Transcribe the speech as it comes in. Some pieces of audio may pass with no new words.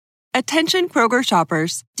Attention Kroger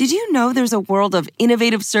shoppers. Did you know there's a world of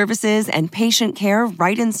innovative services and patient care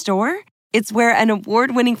right in store? It's where an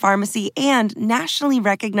award-winning pharmacy and nationally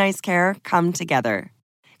recognized care come together.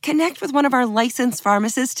 Connect with one of our licensed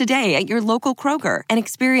pharmacists today at your local Kroger and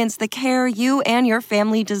experience the care you and your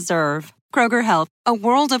family deserve. Kroger Health, a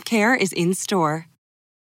world of care is in store.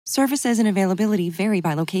 Services and availability vary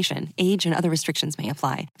by location. Age and other restrictions may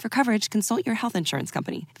apply. For coverage, consult your health insurance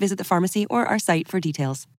company. Visit the pharmacy or our site for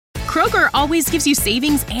details. Kroger always gives you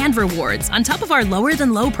savings and rewards on top of our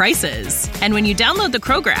lower-than-low prices. And when you download the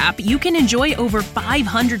Kroger app, you can enjoy over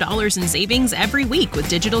 $500 in savings every week with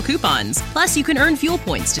digital coupons. Plus, you can earn fuel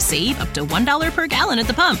points to save up to $1 per gallon at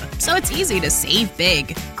the pump. So it's easy to save big.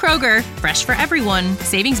 Kroger, fresh for everyone.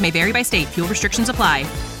 Savings may vary by state. Fuel restrictions apply.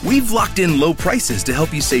 We've locked in low prices to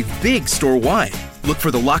help you save big store-wide. Look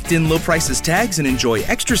for the locked-in low prices tags and enjoy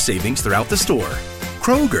extra savings throughout the store.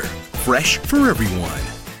 Kroger, fresh for everyone.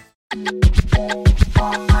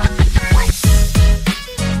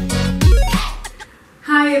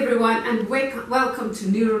 Hi everyone, and welcome to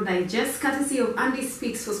Neuro Digest, courtesy of Andy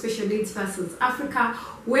Speaks for Special Needs Persons Africa,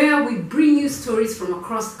 where we bring you stories from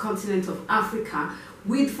across the continent of Africa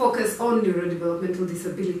with focus on neurodevelopmental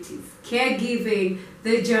disabilities, caregiving,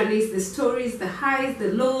 their journeys, the stories, the highs,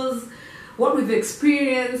 the lows, what we've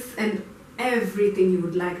experienced, and everything you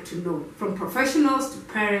would like to know, from professionals to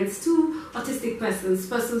parents to autistic persons,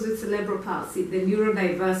 persons with cerebral palsy, the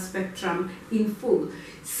neurodiverse spectrum in full.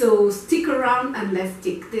 So stick around and let's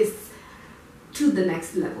take this to the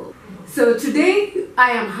next level. So today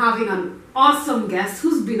I am having an awesome guest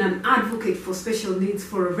who's been an advocate for special needs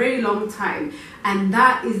for a very long time, and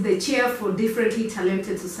that is the chair for Differently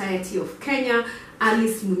Talented Society of Kenya,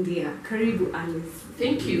 Alice Mundia. Karibu, Alice.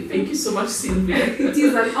 Thank you so much, Sylvia. It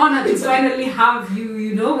is an honor to finally have you.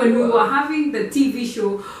 You know, when we were having the TV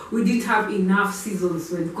show, we didn't have enough seasons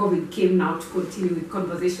when COVID came now to continue with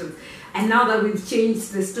conversations. And now that we've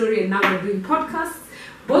changed the story and now we're doing podcasts,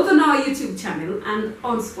 both on our YouTube channel and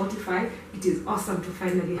on Spotify, it is awesome to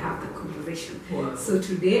finally have the conversation. Wow. So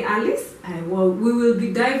today, Alice, we will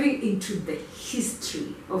be diving into the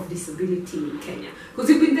history of disability in Kenya. Because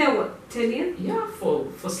you've been there, what, 10 years? Yeah, for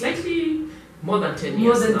slightly more than 10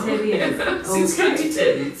 years. More than now. 10 years. Since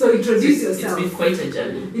 2010. So introduce yourself. It's been quite a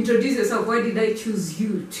journey. Introduce yourself. Why did I choose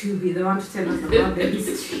you to be the one to tell us about the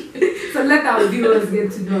history? So let our viewers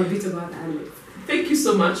get to know a bit about Alice. Thank you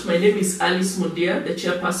so much. My name is Alice Mundia, the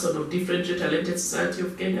chairperson of Differently Talented Society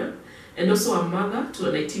of Kenya, and also a mother to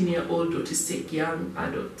a 19-year-old autistic young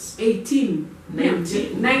adult. 18?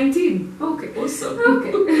 19. 19? Okay. Awesome.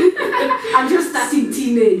 Okay. I'm just starting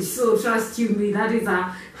teenage, so trust you me, that is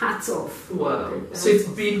a hats off. Wow. So it's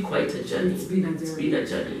been quite a journey. It's been a journey. It's been a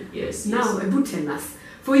journey, yes. Now, Ebu, tell us,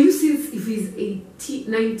 for you, since if he's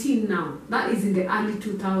 19 now, that is in the early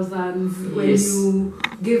 2000s when you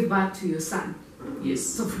gave birth to your son. Yes.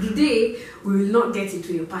 So for today, we will not get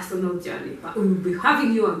into your personal journey, but we will be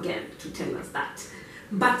having you again to tell us that.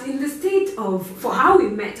 But in the state of, for how we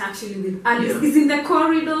met actually with Alice, is in the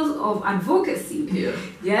corridors of advocacy. Yeah.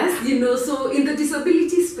 Yes, you know, so in the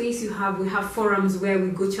disability space we have forums where we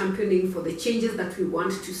go championing for the changes that we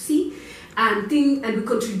want to see, and we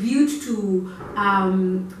contribute to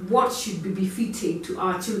what should be befitting to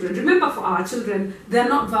our children. Remember, for our children, they're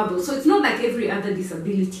not verbal, so it's not like every other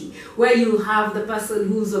disability where you have the person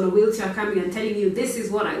who's on a wheelchair coming and telling you, this is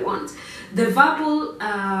what I want. The verbal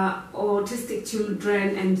autistic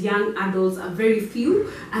children and young adults are very few,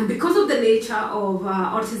 and because of the nature of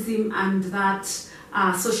autism and that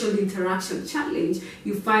social interaction challenge,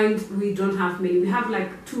 you find we don't have many. We have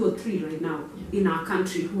like 2 or 3 right now in our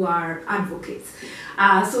country who are advocates.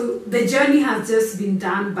 So the journey has just been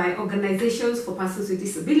done by organizations for persons with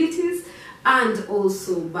disabilities and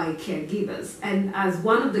also by caregivers. And as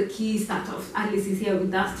one of the key startups, Alice is here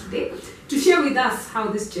with us today to share with us how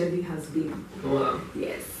this journey has been. Wow.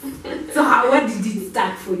 Yes. So what did it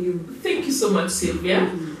start for you? Thank you so much, Sylvia.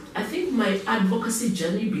 I think my advocacy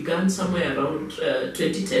journey began somewhere around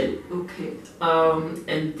 2010. Okay.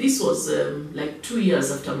 And this was like 2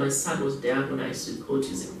 years after my son was diagnosed with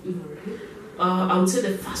autism. Mm-hmm. I would say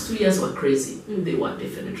the first 2 years were crazy. Mm-hmm. They were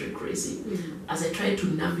definitely crazy. Mm-hmm. As I tried to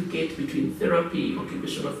navigate between therapy,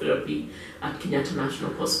 occupational therapy at Kenyatta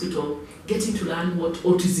National Hospital, getting to learn what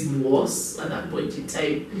autism was at that point in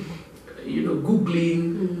time, you know,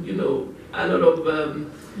 Googling, you know, a lot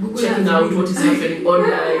of checking out what is happening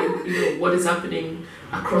online, you know, what is happening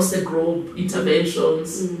across the globe,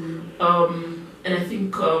 interventions. And I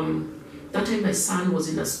think that time my son was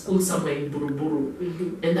in a school somewhere in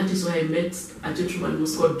Buruburu, and that is where I met a gentleman who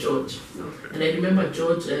was called George. And I remember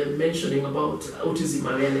George mentioning about Autism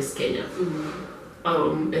Awareness Kenya.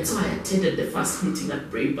 And so I attended the first meeting at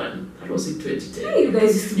Braeburn. That was in 2010. Hey, you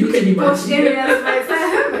guys used to You can imagine. Areas,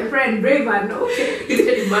 my friend Braeburn. Okay. You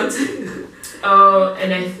can imagine.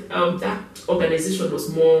 And that organization was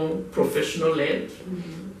more professional led.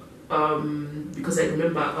 Because I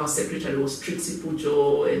remember our secretary was Trixie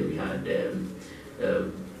Pujo, and we had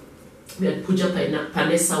Puja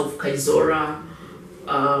Panessa of Kaizora,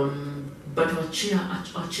 but our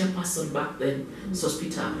chairperson back then,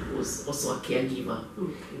 Sospita, was also a caregiver.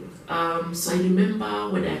 So I remember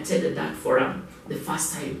when I attended that forum the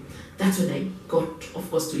first time, that's when I got, of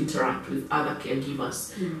course, to interact with other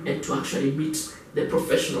caregivers and to actually meet the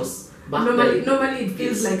professionals. Normally it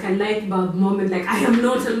feels like a light bulb moment, like I am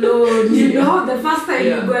not alone, you know, the first time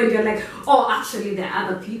you go and you're like, oh, actually there are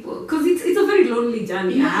other people. Because it's a very lonely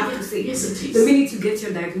journey, I have to say. Yes, it is. The minute you get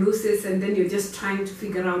your diagnosis and then you're just trying to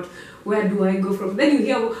figure out where do I go from. Then you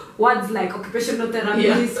hear words like occupational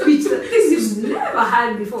therapy, speech, things you've never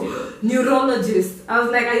heard before. Neurologist. I was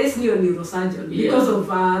like, I just knew a neurosurgeon because of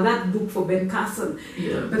that book for Ben Carson.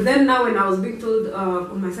 But then now when I was being told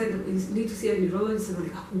on my side, you need to see a neurologist, and I'm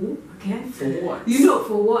like, who? Okay. For what? You know,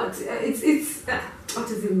 for what? It's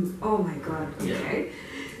autism. Oh my God. Okay.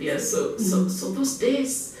 So those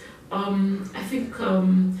days, I think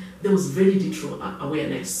there was very little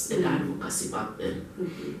awareness and advocacy back then.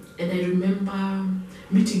 And I remember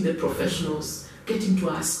meeting the professionals, getting to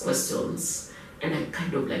ask questions, and I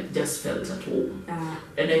kind of like just felt at home.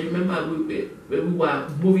 And I remember we were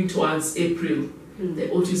moving towards April, the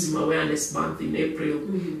Autism Awareness Month in April,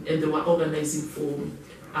 and they were organizing for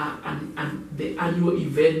and the annual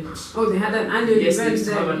event. Oh, they had an annual event. Yes, they used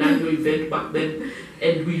to have an annual event back then,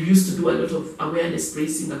 and we used to do a lot of awareness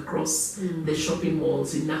raising across the shopping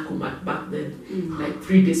malls in Nakumatt back then. Like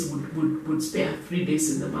 3 days would spare 3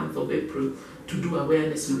 days in the month of April to do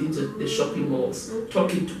awareness within the shopping malls,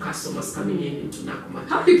 talking to customers coming into Nakumatt.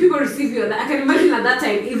 How do people receive you? I can imagine at that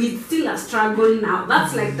time, if it's still a struggle now,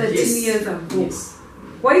 that's like 13 years ago. Yes.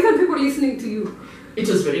 Why isn't people listening to you? It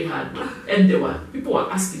was very hard, and people were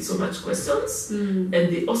asking so much questions, and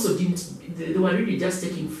they also they were really just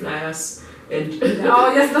taking flyers and just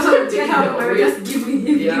give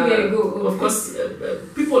me a go. Of course,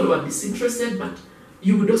 people were disinterested, but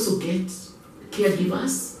you would also get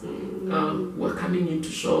caregivers who were coming in to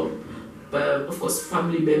show, of course,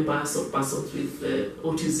 family members of persons with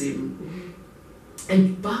autism.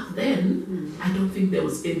 And back then, I don't think there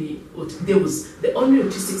was any. There was the only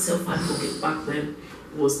autistic self-advocate back then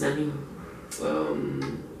was Nani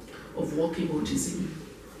of Walking Autism.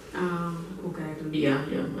 Okay.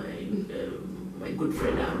 My good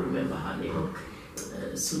friend, I remember her name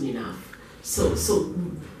soon enough. So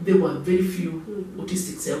there were very few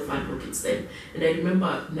autistic self-advocates then. And I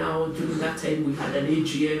remember now during that time we had an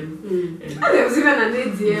AGM. There was even an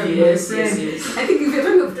AGM. Yes. I think if you're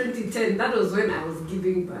talking of 2010, that was when I was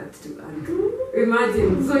giving birth to Andrew.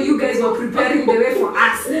 Imagine. So you guys were preparing the way for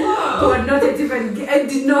us who had not even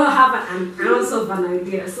did not have an ounce of an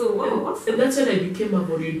idea. So and that's when I became a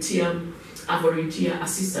volunteer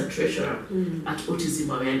assistant treasurer at Autism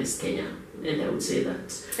Awareness Kenya. And I would say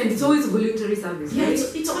that. And it's always voluntary service, right?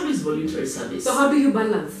 It's always voluntary service. So how do you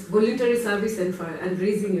balance voluntary service and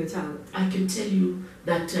raising your child? I can tell you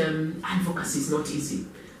that advocacy is not easy.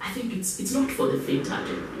 I think it's not for the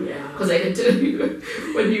faint-hearted. Because I can tell you,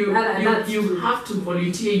 when you have to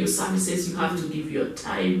volunteer your services, you have to give your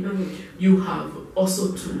time. You have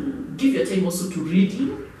also to give your time also to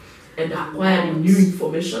reading and acquiring new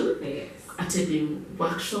information. Attending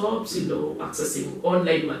workshops, accessing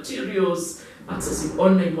online materials, accessing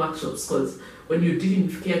online workshops, because when you're dealing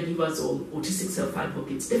with caregivers or autistic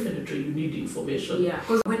self-advocates, definitely you need information. Yeah,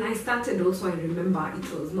 because when I started also, I remember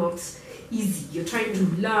it was not easy. You're trying to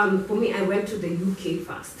learn. For me, I went to the UK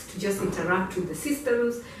first to just interact with the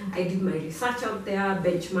systems. I did my research out there,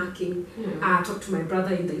 benchmarking, talked to my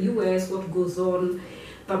brother in the US, what goes on.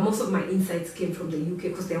 But most of my insights came from the UK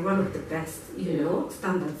because they're one of the best,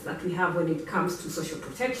 standards that we have when it comes to social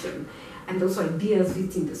protection, and also ideas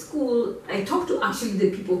visiting the school. I talked to actually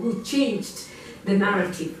the people who changed the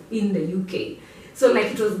narrative in the UK. So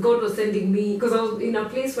like it was God was sending me, because I was in a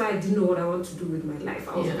place where I didn't know what I want to do with my life.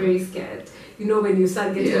 I was very scared. When you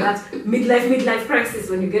start getting that midlife crisis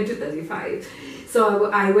when you get to 35.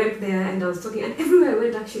 So I went there and I was talking, and everywhere I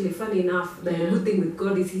went, actually, funny enough, the good thing with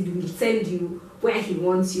God is He will send you where He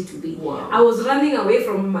wants you to be. Wow. I was running away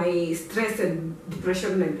from my stress and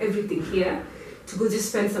depression and everything here to go just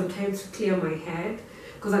spend some time to clear my head,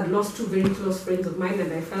 because I'd lost 2 very close friends of mine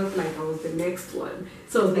and I felt like I was the next one.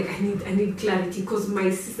 So I was like, I need clarity, because my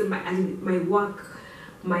system, my work,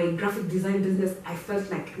 my graphic design business, I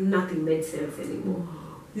felt like nothing made sense anymore.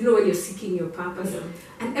 you know, when you're seeking your purpose. Yeah.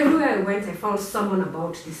 And everywhere I went, I found someone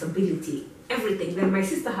about disability, everything. Then my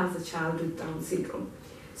sister has a child with Down syndrome.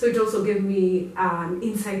 So it also gave me an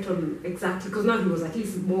insight on exactly, because now he was at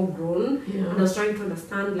least more grown, Yeah. and I was trying to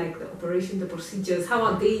understand like the operation, the procedures, how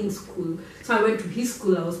are they in school. So I went to his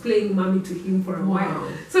school, I was playing mommy to him for a while.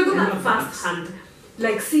 So I got that first hand,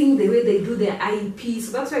 like seeing the way they do their IEP,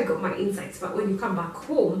 so that's where I got my insights. But when you come back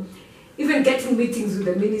home, even getting meetings with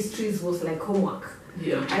the ministries was like homework.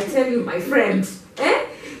 Yeah. I tell you, my friend,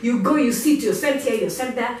 you go, you sit, you're sent here, you're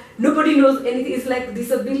sent there, nobody knows anything. It's like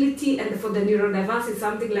disability, and for the neurodiverse, it's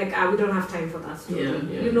something like, we don't have time for that story.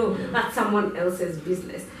 You know, that's someone else's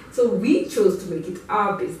business. So we chose to make it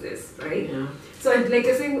our business, right? Yeah. So, and like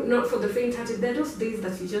I say, not for the faint-hearted, there are those days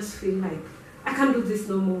that you just feel like, I can't do this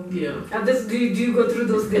no more. Yeah. And this, do you go through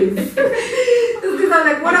those days? Those days I'm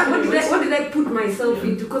like, what did I put myself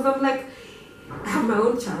into? Because I'm like, I have my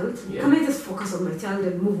own child. Yeah. Can I just focus on my child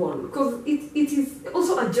and move on? Because it is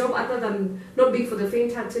also a job, other than not being for the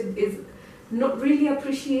faint-hearted, is not really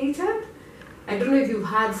appreciated. I don't know if you've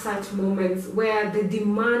had such moments where the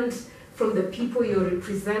demand from the people you're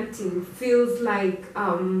representing feels like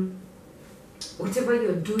whatever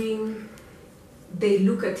you're doing, they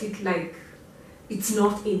look at it like it's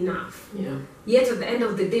not enough. Yeah. Yet at the end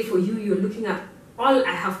of the day, for you, you're looking at all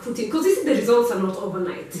I have put in, because the results are not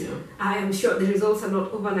overnight. Yeah. I am sure the results are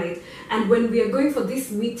not overnight. And when we are going for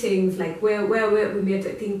these meetings, like where we met,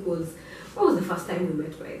 I think what was the first time we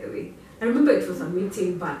met, by the way? I remember it was a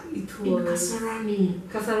meeting, but it was... In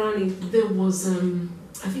Kasarani. There was,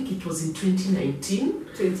 I think it was in 2019.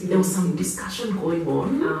 There was some discussion going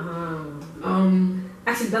on.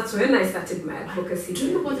 Actually, that's when I started my advocacy. Do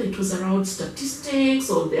you know whether it was around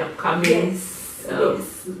statistics or the upcoming... Yes.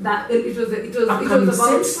 That it was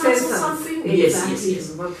about census or census. something. Exactly. Yes.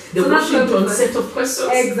 The Washington set of questions.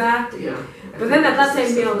 Exactly. Yeah. But then at that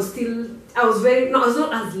time, I was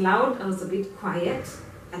not as loud. I was a bit quiet,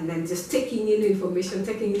 and then just taking in information,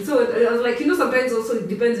 So I was like, sometimes also it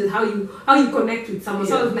depends on how you connect with someone.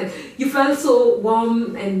 So I was like, you felt so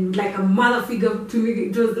warm and like a mother figure to me.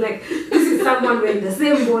 It was like, this is someone we're in the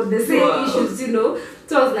same boat, the same issues,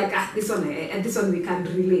 So I was like, this one we can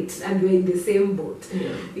relate, and we're in the same boat.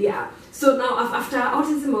 Yeah. So now after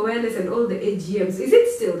autism awareness and all the AGMs, is it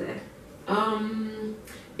still there?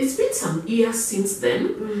 It's been some years since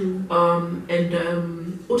then,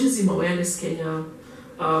 and Autism Awareness Kenya,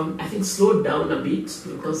 I think, slowed down a bit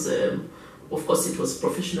because, of course, it was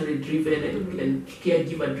professionally driven and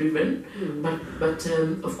caregiver driven, but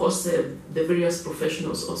of course, the various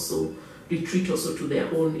professionals also retreat also to their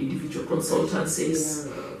own individual consultancies.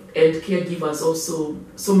 And caregivers also,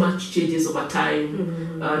 so much changes over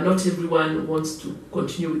time. Not everyone wants to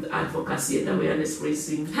continue with advocacy and awareness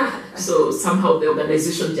raising. So somehow the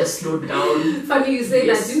organization just slowed down. Funny you say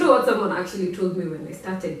that. You know what someone actually told me when I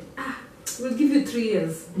started? We'll give you 3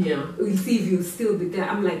 years. Yeah. We'll see if you'll still be there.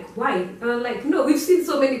 I'm like, why? And I'm like, no, we've seen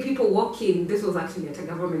so many people walk in. This was actually at a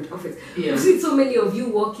government office. Yeah. We've seen so many of you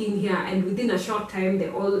walk in here, and within a short time, they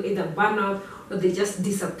all either burn out or they just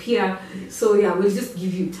disappear. So yeah, we'll just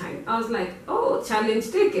give you time. I was like, oh, challenge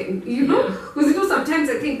taken, Because sometimes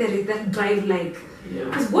I think there is that drive, like,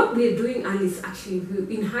 because what we're doing, Alice, actually,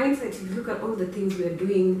 in hindsight, if you look at all the things we're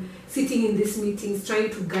doing, sitting in these meetings, trying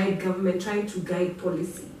to guide government, trying to guide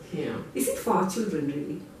policy. Yeah. Is it for our children,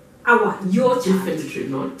 really? Your child? Definitely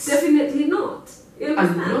not. Definitely not. A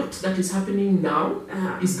lot that is happening now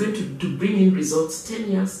is going to bring in results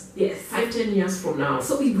 10 years, 5-10 years from now.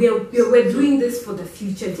 So we're doing this for the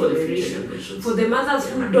future generation. For the mothers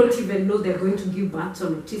who don't even know they're going to give birth to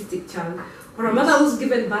an autistic child, or a mother who's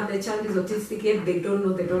given birth, their child is autistic, yet they don't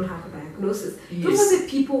know, they don't have a diagnosis. Those are the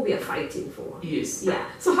people we are fighting for. Yes. Yeah.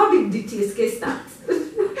 So how did DTSK start?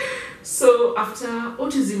 So after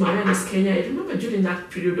Autism Awareness Kenya, I remember during that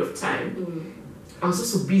period of time, I was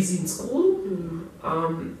also busy in school.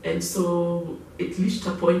 And so it reached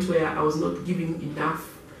a point where I was not giving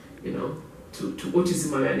enough, to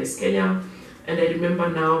Autism Awareness Kenya. And I remember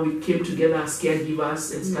now we came together as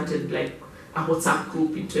caregivers and started like a WhatsApp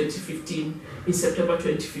group in 2015, in September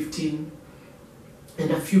 2015,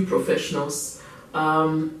 and a few professionals.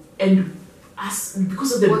 And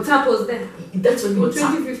because of the WhatsApp was there. That's when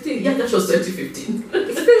WhatsApp. 2015. Yeah, that was 2015.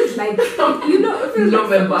 It feels like it feels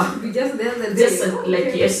November. Like just the other day.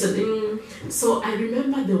 Like yesterday. So I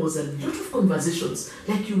remember there was a lot of conversations.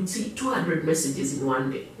 Like you would see 200 messages in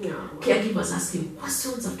one day. Yeah. Caregivers asking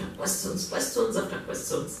questions after questions, questions after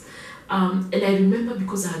questions. And I remember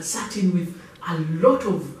because I had sat in with a lot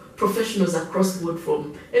of professionals across the board,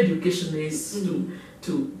 from educationists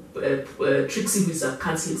to Trixie, who is a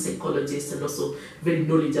counseling psychologist and also very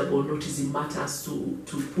knowledgeable on autism matters, to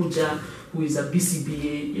Pooja, who is a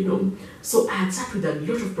BCBA, you know. So I had sat with a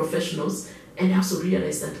lot of professionals, and I also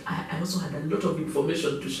realized that I also had a lot of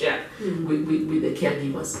information to share with the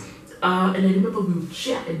caregivers. And I remember we would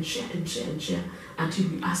share and share and share and share until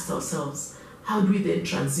we asked ourselves, how do we then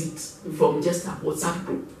transit from just a WhatsApp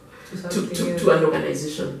group to an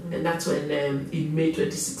organization? And that's when in May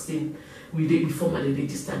 2016, we formally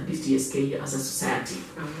registered this TSK as a society.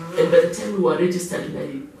 And by the time we were registered,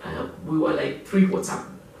 we were like 3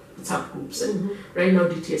 WhatsApp groups. And right now,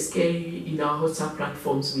 the TSK, in our WhatsApp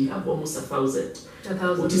platforms, we have almost 1,000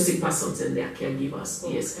 autistic persons and their caregivers.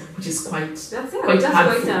 Yes, which is quite handful. That's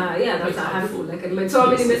a handful. Like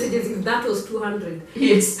so many messages. If that was 200,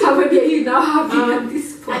 yes. How many are you now having at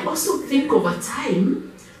this point? I also think over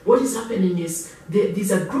time, what is happening is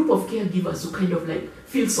there's a group of caregivers who kind of like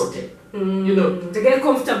feel sorted. You know, they get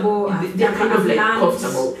comfortable. They're kind of like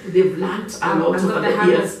comfortable. They've learned a lot over the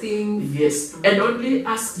years. Yes, and only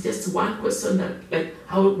ask just one question, that like,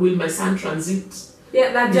 how will my son transit?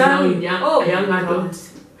 Yeah, that journey. Now a young adult.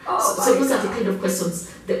 So those are the kind of questions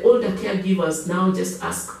the older caregivers now just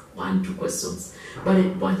ask 1-2 questions.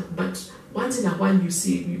 But once in a while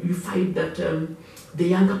you find that the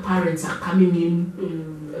younger parents are coming in.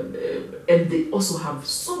 And they also have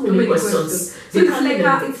so many questions. So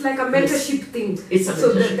it's like a mentorship thing. It's a mentorship.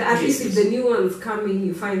 So that at least if the new ones come in,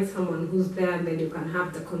 you find someone who's there, and then you can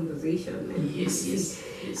have the conversation. And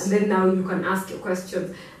Yes. And then now you can ask your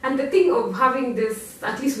questions. And the thing of having this,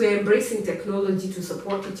 at least we're embracing technology to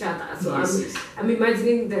support each other. So I'm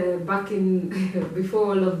imagining back in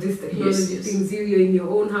before all of this technology things, you're in your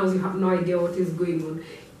own house, you have no idea what is going on.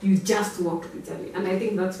 You just walk the journey. And I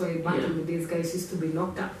think that's why back in the days guys used to be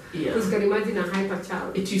locked up. Because you can imagine a hyper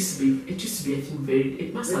child. It used to be, I think,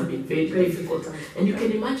 it must have been very difficult. And you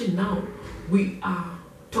can imagine now, we are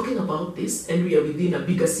talking about this and we are within a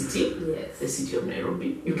bigger city, the city of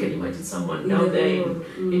Nairobi. You can imagine someone down there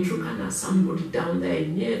in Turkana, somebody down there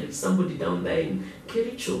in Nyeri, somebody down there in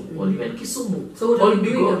Kericho, or even Kisumu. So what are we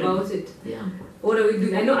doing about it? Yeah. What are we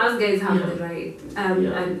doing? I know us guys have the right.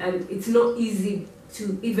 And it's not easy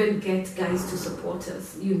to even get guys to support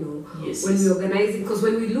us, you know, when we're organizing. Because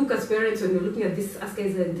when we look as parents, when we're looking at this, us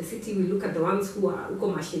guys in the city, we look at the ones who are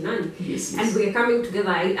uko mashinani. And we're coming together.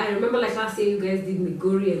 I remember like last year you guys did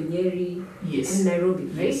Migori and Nyeri and Nairobi,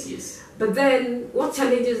 right? But then what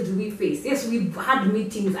challenges do we face? Yes, we've had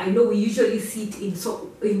meetings. I know we usually sit in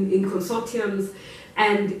consortiums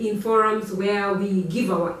and in forums where we give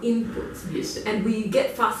our inputs. And we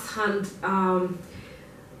get first-hand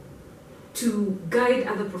to guide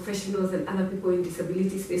other professionals and other people in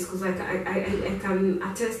disability space, because I can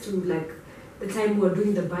attest to like the time we were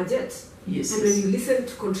doing the budget, and when you listen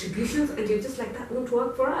to contributions and you're just like, that won't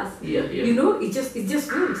work for us. You know, it just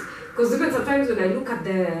won't. Because even sometimes when I look at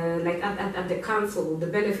the at the council, the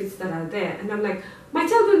benefits that are there, and I'm like, my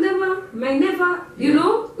child will never, you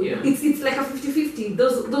know, it's like a 50-50.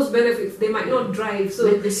 Those benefits, they might not drive.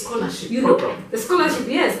 So the scholarship program. The scholarship,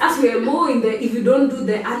 yes. As we are more in the, if you don't do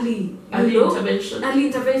the early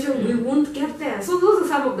intervention, we won't get there. So those are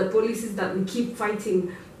some of the policies that we keep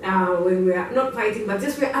fighting when we are not fighting, but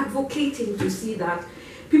just we're advocating to see that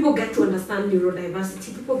people get to understand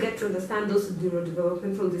neurodiversity, people get to understand those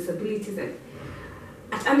neurodevelopmental disabilities. And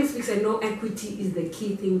at Amisfix, I know equity is the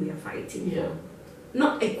key thing we are fighting for.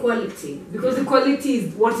 Not equality, because equality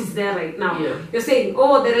is what is there right now. You're saying,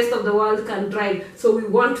 oh, the rest of the world can drive, so we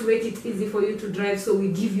want to make it easy for you to drive, so we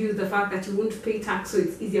give you the fact that you won't pay tax, so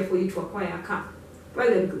it's easier for you to acquire a car. Well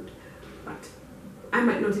and good. But I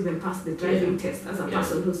might not even pass the driving test as a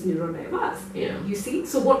person who's neurodiverse. You see?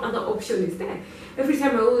 So what other option is there? Every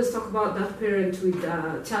time I always talk about that parent with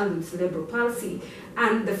a child with cerebral palsy,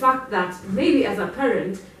 and the fact that maybe as a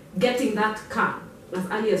parent, getting that car as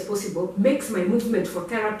early as possible makes my movement for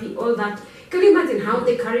therapy, all that. Can you imagine how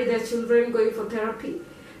they carry their children going for therapy?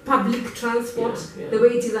 Public transport, the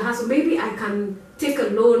way it is a hassle. Maybe I can take a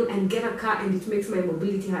loan and get a car and it makes my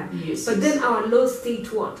mobility hard. But then our laws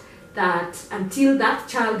state what? That until that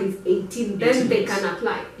child is 18, then they can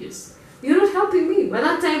apply. You're not helping me. By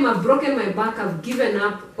that time, I've broken my back, I've given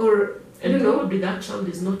up, and probably that child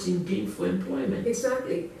is not in gainful employment.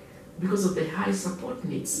 Exactly. Because of the high support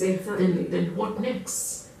needs. Then what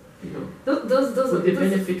next? You know, those will they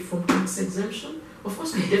benefit from tax exemption? Of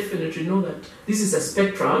course, we definitely know that this is a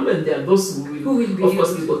spectrum, and there are those who will be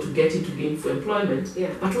able to get into gainful employment.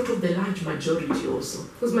 But what of the large majority also?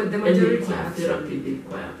 Because the majority require therapy, they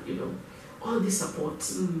require, you know, all the support.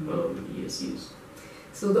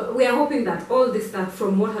 So we are hoping that all this, that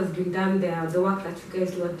from what has been done there, the work that you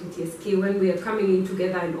guys do at DTSK, when we are coming in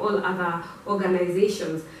together in all other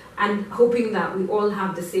organizations, and hoping that we all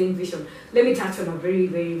have the same vision. Let me touch on a very,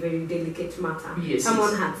 very, very delicate matter. Yes,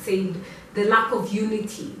 Someone had said the lack of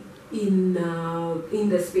unity in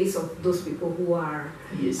the space of those people who are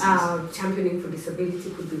championing for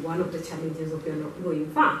disability could be one of the challenges of their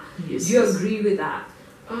going far. Yes, do you agree with that?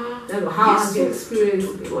 How has your experience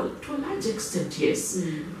been? To a large extent, yes.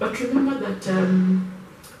 But remember that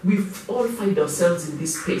we all find ourselves in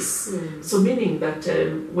this space. So meaning that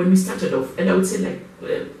when we started off, and I would say like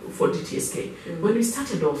for DTSK, when we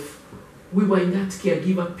started off, we were in that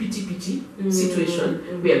caregiver pity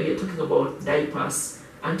situation where we are talking about diapers,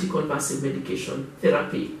 anticonvulsive medication,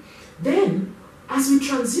 therapy. Then, as we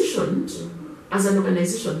transitioned as an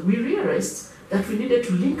organization, we realized that we needed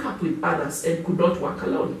to link up with others and could not work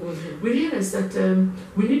alone. We realized that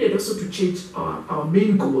we needed also to change our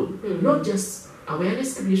main goal, not just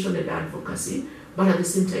awareness creation and advocacy, but at the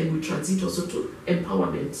same time we transit also to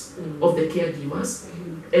empowerment of the caregivers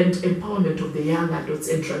and empowerment of the young adults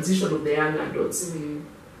and transition of the young adults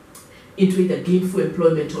into either gainful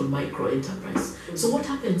employment or micro enterprise. So what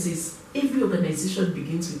happens is every organization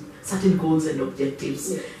begins with certain goals and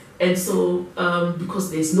objectives. And so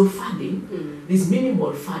because there's no funding, there's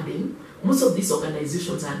minimal funding, most of these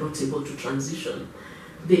organizations are not able to transition.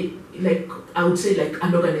 They, like, I would say like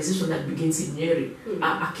an organization that begins in Nyeri,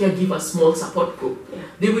 a caregiver small support group,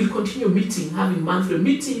 they will continue meeting, having monthly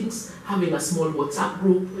meetings, having a small WhatsApp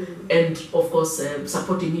group, and of course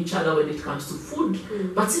supporting each other when it comes to food.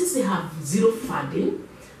 But since they have zero funding,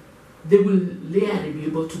 they will later be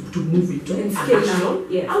able to move into a national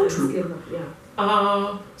outlook.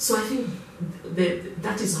 So I think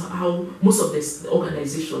that is how most of the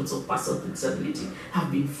organizations of persons with disability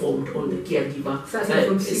have been formed, all the caregiver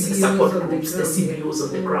support groups, the CBOs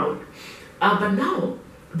on the ground. But now,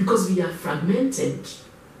 because we are fragmented,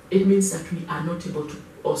 it means that we are not able to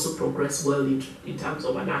also progress well in terms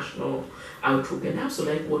of a national outlook. And I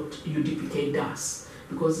also like what UDPK does,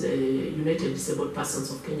 because the United Disabled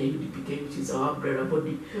Persons of Kenya, UDPK, which is our umbrella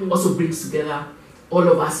body, also brings together all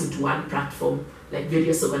of us into one platform, like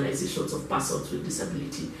various organizations of persons with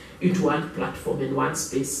disability, into one platform and one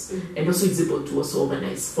space, and also is able to also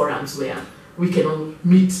organize forums where we can all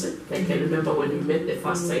meet. Like I remember when we met the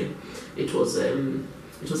first time, it was a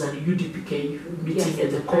UDPK meeting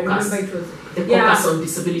at the caucus, caucus on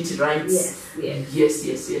disability rights.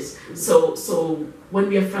 Yes. So when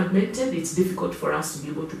we are fragmented, it's difficult for us to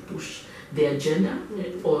be able to push the agenda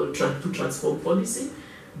or to transform policy.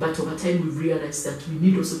 But over time, we've realized that we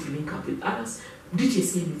need also to link up with others.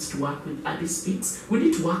 DTSK needs to work with Addis Speaks. We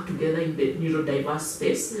need to work together in the neurodiverse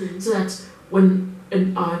space so that when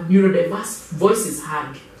our neurodiverse voice is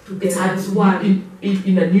heard, it's heard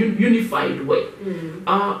in a unified way.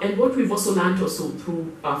 And what we've also learned also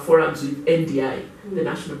through our forums with NDI, the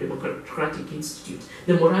National Democratic Institute,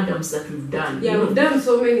 the memorandums that we've done. We've done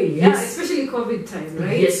so many, especially COVID time,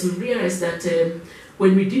 right? Yes, we realized that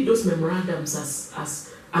when we did those memorandums as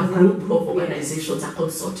a group of organizations, a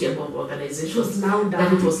consortium of organizations,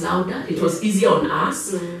 that it was louder, it was easier on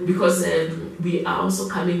us because we are also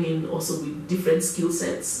coming in also with different skill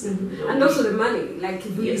sets. And also the money, like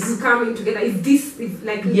if you come in together,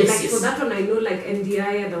 for that one I know like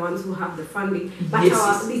NDI are the ones who have the funding, but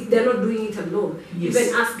they're not doing it alone.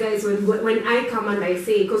 Even us guys, when I come and I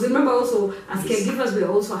say, because remember also as caregivers we're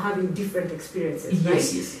also having different experiences, right?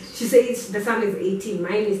 She says the son is 18,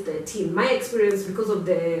 mine is 13. My experience because of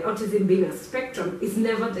the autism being a spectrum is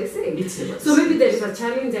never the same. So maybe there is a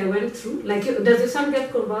challenge I went through, like does your son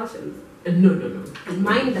get convulsions? No. And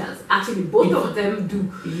mine does. Actually, both of them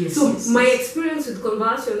do. My experience with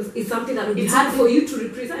convulsions is something that would be hard for you to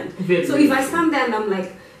represent. So if I stand there and I'm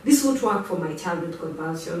like, this won't work for my child with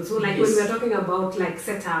convulsions. So like when we're talking about like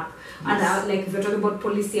setup, and like if we're talking about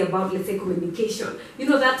policy about, let's say, communication,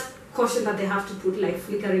 that caution that they have to put, like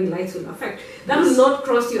flickering lights will affect. That will not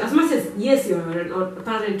cross you. As much as, yes, you're a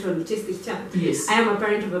parent to an autistic child. I am a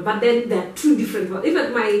parent of but then there are two different.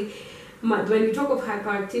 Even when we talk of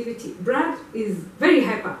hyperactivity, Brad is very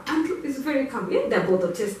hyper, Andrew is very calm. They're both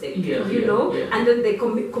autistic, and then the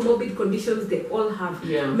comorbid conditions they all have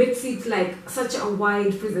makes it like such a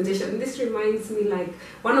wide presentation. And this reminds me, like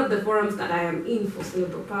one of the forums that I am in for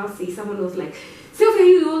cerebral palsy, someone was like, Sylvia,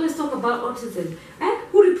 you always talk about autism.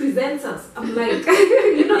 Who represents us? I'm like,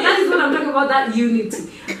 that is what I'm talking about, that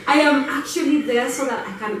unity. I am actually there so that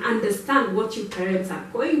I can understand what you parents are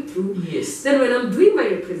going through. Then when I'm doing my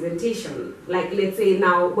representation, like let's say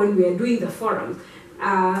now when we are doing the forum,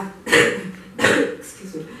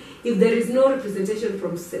 excuse me, if there is no representation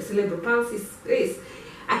from cerebral palsy space,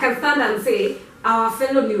 I can stand and say, our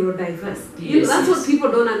fellow neurodiverse. That's what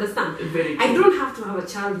people don't understand. I don't have to have a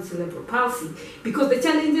child with cerebral palsy because the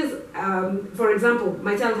challenges, for example,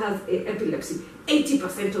 my child has epilepsy.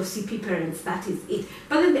 80% of CP parents, that is it.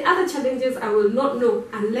 But then the other challenges I will not know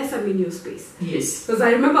unless I'm in your space. Yes. Because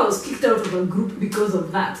I remember I was kicked out of a group because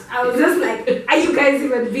of that. I was just like, are you guys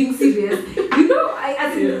even being serious?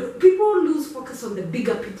 People lose focus on the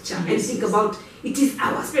bigger picture and think about it is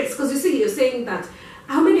our space. Because you see, you're saying that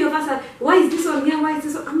how many of us are, why is this one here, why is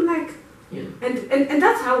this one? I'm like, and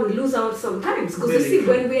that's how we lose out sometimes. Because you see,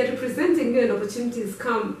 when we are representing you and opportunities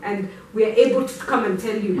come and we are able to come and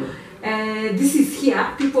tell you, this is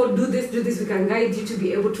here, people do this, we can guide you to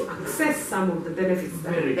be able to access some of the benefits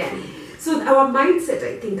that are there. So our mindset,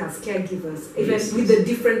 I think, as caregivers, even with the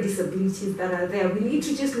different disabilities that are there, we need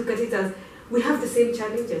to just look at it as we have the same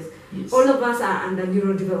challenges. Yes. All of us are under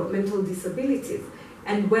neurodevelopmental disabilities.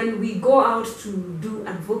 And when we go out to do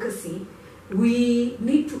advocacy, we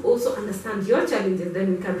need to also understand your challenges,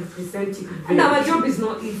 then we can represent you. And our job is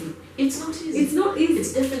not easy. It's not easy. It's not easy.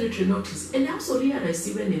 It's definitely not easy. And I also realized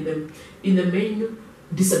even in the main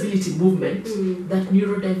disability movement that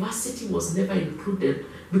neurodiversity was never included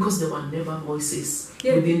because there were never voices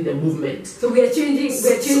within the movement. So we are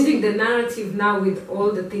changing the narrative now with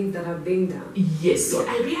all the things that are being done. Yes. So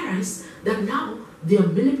I realized that now there are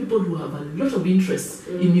many people who have a lot of interest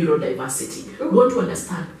in neurodiversity. Want to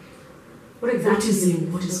understand what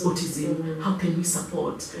is autism, how can we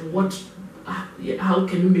support, how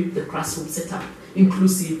can we make the classroom setup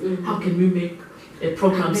inclusive, how can we make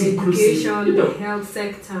programs inclusive. Education, the health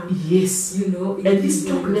sector. Yes. And this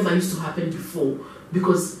talk never used to happen before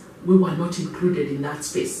because we were not included in that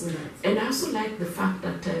space. Yes. And I also like the fact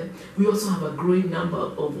that we also have a growing number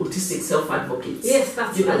of autistic self-advocates. Yes,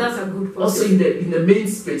 that's a good point. Also in the main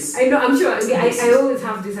space. I know, I'm sure. I always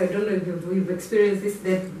have this, I don't know if you've experienced this,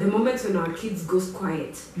 that the moments when our kids goes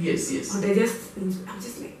quiet. Yes. Or I'm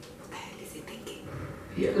just like, what the hell is he thinking?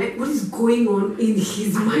 Yeah. Like, what is going on in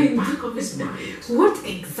his mind? Back of his mind. What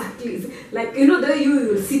exactly is it? Like, you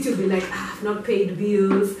will sit, you'll be like, I've not paid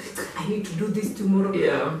bills, I need to do this tomorrow.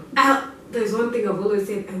 Yeah. There's one thing I've always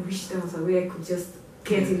said, I wish there was a way I could just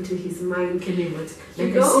get into his mind. Can you imagine?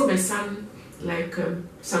 Like, I see my son, like,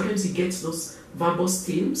 sometimes he gets those verbal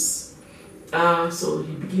steams. So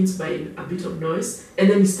he begins by a bit of noise, and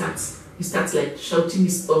then he starts like shouting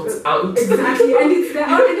his thoughts out. Exactly, and it's there.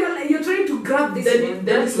 And you're trying to grab this then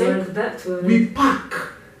it's like, that word. We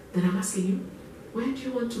park. Then I'm asking him, where do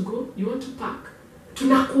you want to go? You want to park? To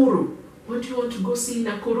Nakuru. What do you want to go see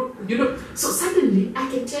Nakuru? So suddenly I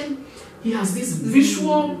can tell he has this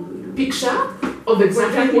visual picture of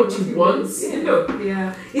exactly what he wants.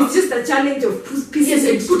 Yeah. It's just a challenge of putting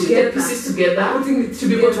the pieces together to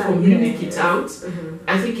be able to communicate it out. Mm-hmm.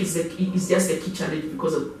 I think it's just a key challenge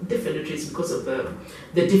because of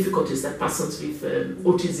the difficulties that persons with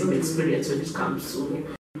autism experience when it comes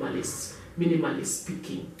to minimalist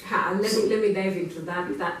speaking. Let me dive into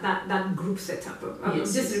that group setup. I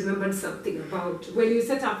just remembered something about when you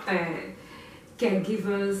set up the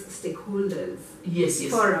caregivers, stakeholders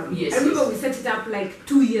forum. I remember we set it up like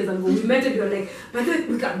 2 years ago. We met and we were like, by the way,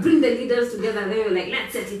 we can bring the leaders together. And they were like,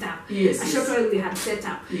 let's set it up. A short while we had set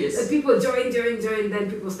up. So people join, then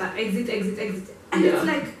people start exit. And it's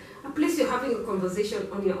like a place you're having a conversation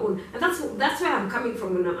on your own. And that's where I'm coming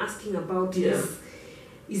from when I'm asking about this.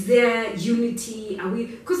 Is there unity? Are we?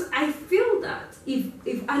 Because I feel that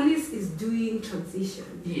if Alice is doing transition,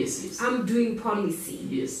 I'm doing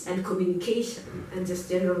policy and communication and just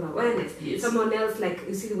general awareness. Someone else, like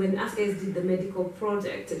you see, when us guys did the medical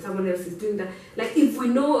project, and someone else is doing that. Like if we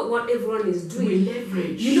know what everyone is doing, we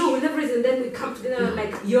leverage. We leverage, and then we come together.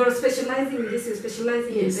 Like you're specializing in this, you're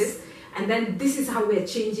specializing in this. And then this is how we're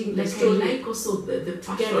changing the story. Like also the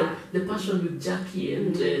passion with Jackie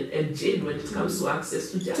and Jane when it comes to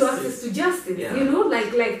access to justice.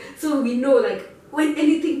 So we know when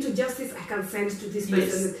anything to justice I can send to this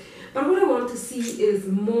person. But what I want to see is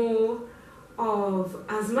more of,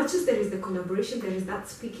 as much as there is the collaboration, there is that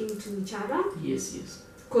speaking to each other.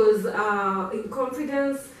 Because in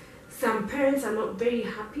confidence, some parents are not very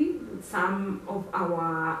happy with some of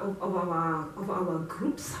our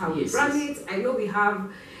groups, how we run it. I know we have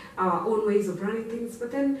our own ways of running things,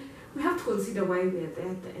 but then we have to consider why we are there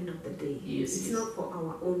at the end of the day. It's not for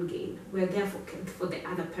our own gain. We're there for the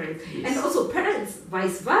other parents. And also parents,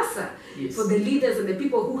 vice versa, for the leaders and the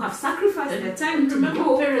people who have sacrificed their time to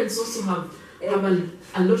go. Parents also have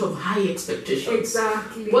a lot of high expectations.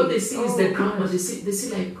 Exactly. What they see is the drama. They see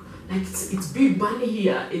like like it's big money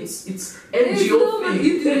here. It's There's NGO no money. thing.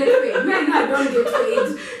 You do get paid. Man, I don't get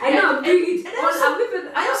paid. I know I'm doing it.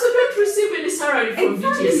 I also don't receive any salary from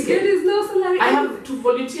Exactly. VTSK. There is no salary. I have to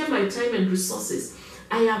volunteer my time and resources.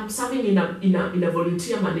 I am serving in a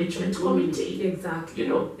volunteer management committee. Exactly. You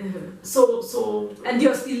know. So and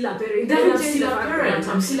you're still a parent. I'm still a parent.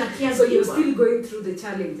 I'm still a caregiver. So you're still going through the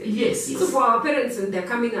challenges. Yes. So for our parents, when they're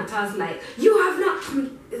coming at us like, you have not,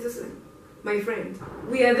 my friend,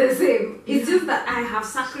 we are the same. It's just that I have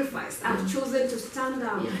sacrificed. I've chosen to stand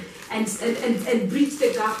up and bridge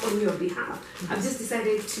the gap on your behalf. I've just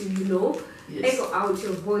decided to, echo out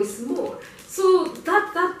your voice more. So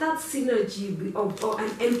that synergy or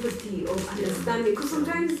an empathy of understanding, because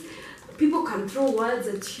sometimes people can throw words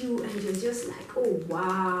at you and you're just like, oh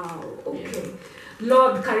wow, okay.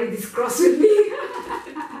 Lord, carry this cross with me.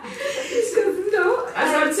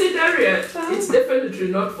 As I said earlier, it's definitely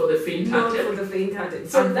not for the faint-hearted. Not for the faint-hearted.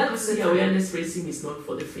 So that's the awareness raising is not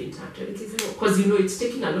for the faint-hearted. It is not. Because it's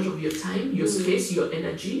taking a lot of your time, your space, your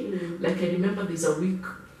energy. Like I remember there's a week,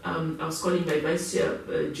 I was calling my vice chair,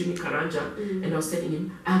 Jimmy Karanja, and I was telling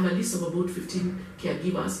him, I have a list of about 15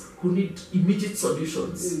 caregivers who need immediate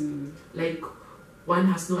solutions. Like one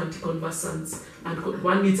has no anticonvulsants, and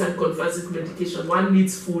one needs anticonvulsant medication, one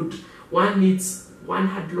needs food, one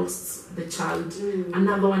had lost the child,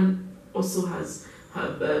 another one also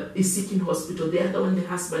is sick in hospital, the other one, the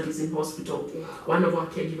husband is in hospital, one of our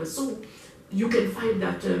caregivers. So you can find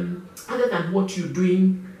that other than what you're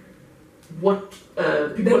doing, what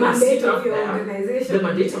people are seeing out there, the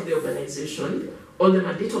mandate of the organization, or the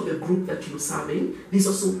mandate of the group that you're serving, there's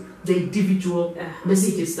also the individual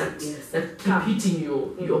messages that keep hitting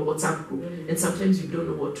your WhatsApp group, and sometimes you don't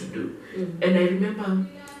know what to do. And I remember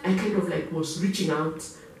I kind of like was reaching out,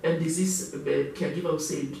 and there's this caregiver who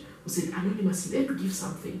said anonymously, let me give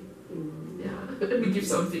something. Let me give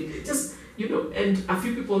something. Just, and a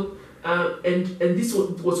few people, and this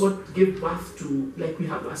was what gave birth to, like, we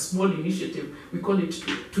have a small initiative, we call it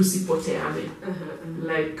Tusi Poteane.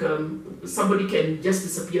 Like somebody can just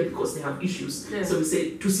disappear because they have issues. So we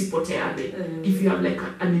say Tusi Poteane. If you have like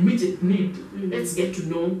an immediate need, let's get to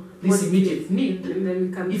know this immediate need. And then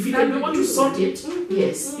we can, if you can be able to sort it,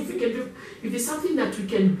 yes. If you can do, if it's something that we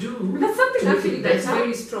can do, that's something actually that's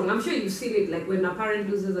very strong. I'm sure you've seen it, like when a parent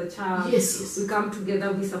loses a child. Yes. We come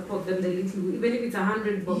together, we support them the little, even if it's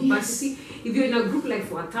 100 bob. But you see, if you're in a group like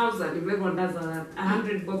for 1,000, if everyone does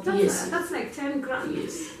 100 bob, that's like 10 grand.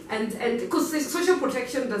 Yes. And because social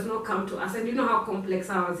protection does not come to us, and you know how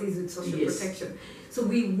complex ours is with social protection. So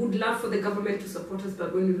we would love for the government to support us,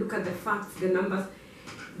 but when we look at the facts, the numbers,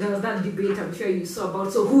 there was that debate I'm sure you saw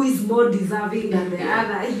about, so who is more deserving than the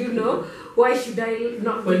other, why should I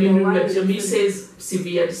not when you look at Jamie says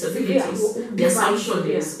severe disabilities, the assumption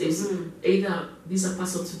is either these are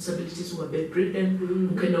persons with disabilities who are bedridden,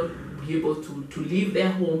 who cannot be able to leave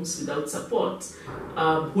their homes without support,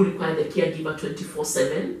 who require the caregiver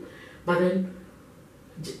 24/7, but then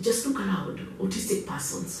just look around, autistic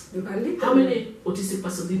persons. How many autistic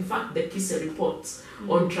persons? In fact, the KISA report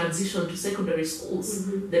on transition to secondary schools,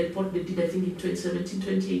 the report they did, I think in 2017,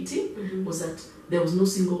 2018, was that there was no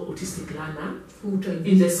single autistic learner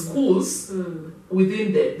in the schools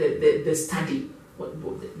within the study,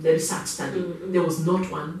 the research study. There was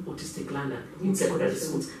not one autistic learner in secondary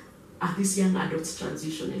schools. Are these young adults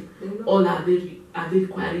transitioning? Or are they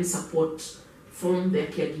requiring support from their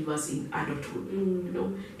caregivers in adulthood,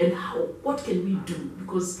 and what can we do?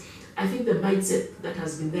 Because I think the mindset that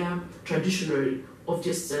has been there traditionally of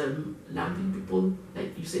just lumping people,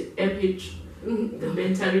 like you said, MH, the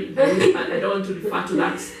mentally, I don't want to refer to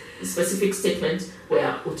that specific statement,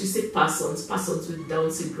 where autistic persons with Down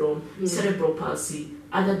syndrome, cerebral palsy,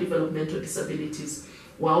 other developmental disabilities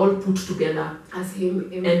were all put together as him.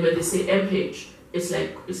 And when they say MH, it's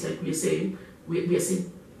like we are saying,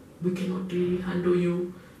 we cannot really handle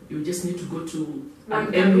you. You just need to go to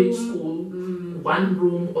an MH school, one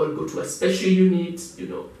room, or go to a special unit,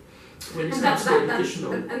 when it comes to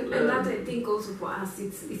educational. And that, I think, also for us,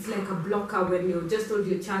 it's like a blocker when you're just told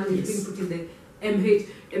your child is being put in the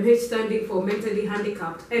MH standing for mentally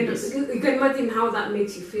handicapped. And you can imagine how that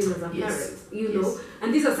makes you feel as a parent,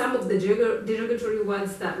 And these are some of the derogatory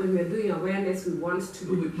words that when we're doing awareness, we want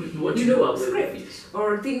to, script.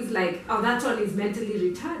 Or things like, oh, that one is mentally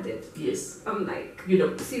retarded. Yes. I'm like,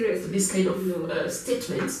 seriously. This kind of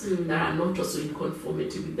statements that are not also in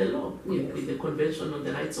conformity with the law, with the Convention on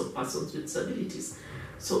the Rights of Persons with Disabilities.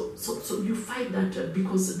 So you find that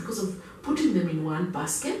because of putting them in one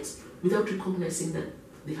basket, without recognizing that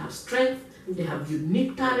they have strength, They have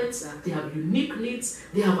unique talents, they have unique needs,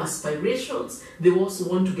 they have aspirations, they also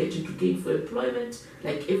want to get into gainful employment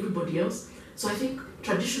like everybody else. So I think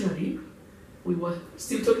traditionally, we were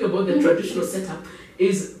still talking about the traditional setup,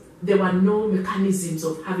 is there were no mechanisms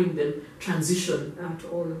of having them transition at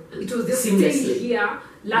all. It was just seamlessly. stay here,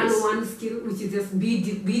 learn Yes. one skill, which is just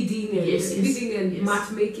bidding and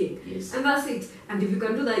matchmaking. Yes. And that's it. And if you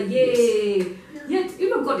can do that, yay! Yet,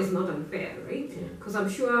 God is not unfair, right? Because I'm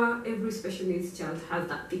sure every special needs child has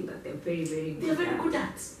that thing that they're very, very good at. They're very good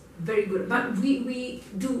at. Very good. But we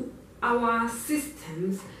do, our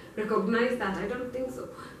systems recognize that? I don't think so.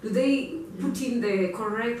 Do they put in the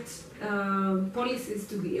correct policies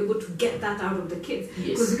to be able to get that out of the kids?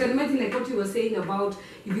 Because you can imagine, like what you were saying about,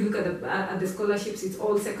 if you look at the scholarships, it's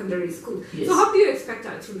all secondary school. So how do you expect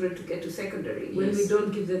our children to get to secondary when we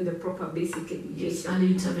don't give them the proper basic education? Yes,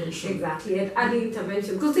 early intervention. Exactly, and early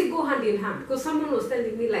intervention, because they go hand in hand. Because someone was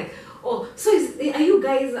telling me like, oh, so are you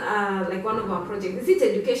guys like one of our projects? Is it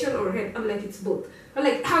education or health? I'm like, it's both. I'm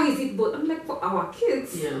like, how is it both? I'm like, for our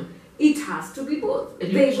kids, it has to be both.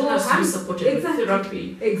 Education has to be supported with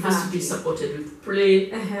therapy, has to be supported with play,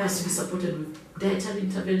 has to be supported with dietary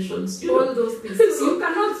interventions. All those things. So you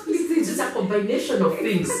cannot split it. It's a combination of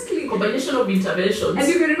things, combination of interventions. And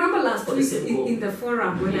you can remember last week in the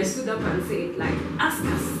forum when I stood up and said, like, ask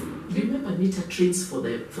us. Remember, NITA trains for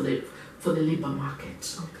the labor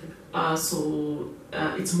market. Okay. So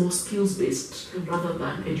it's more skills based rather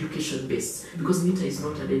than education based, because NITA is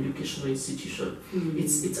not an educational institution.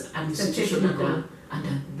 It's an institution under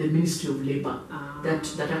the Ministry of Labour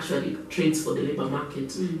that actually trains for the labour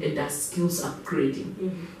market and does skills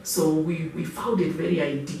upgrading. So we found it very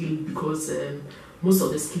ideal because most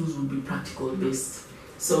of the skills will be practical based.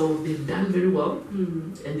 So they've done very well,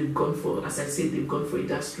 and they've gone for, as I said, they've gone for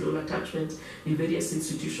industrial attachment in various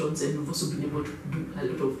institutions, and we've also been able to do a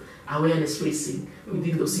lot of awareness raising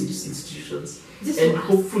within those institutions. And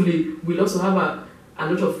hopefully we'll also have a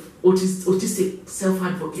lot of autistic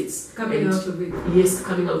self-advocates coming out of it. Yes,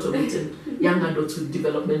 coming out of it, and young adults with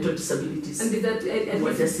developmental disabilities. And did that who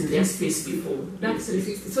were just in their space before. That's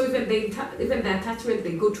 360. So even the attachment,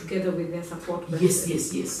 they go together with their support person.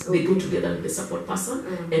 Yes. Okay. They go together with the support person,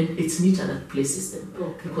 and it's NITA that places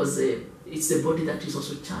them. Because it's the body that is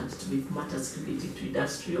also charged with matters related to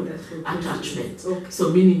industrial attachment. So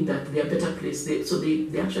meaning that they are better placed. So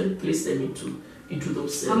they actually place them into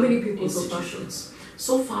those How many people institutions.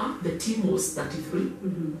 So far, the team was 33.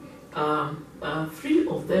 3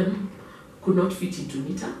 of them could not fit into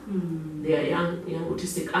NITA. They are young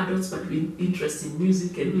autistic adults, but with interest in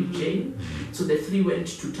music and DJing. So the 3 went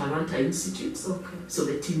to Talanta Institutes. So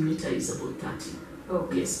the team NITA is about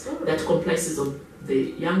 30. Yes, that comprises of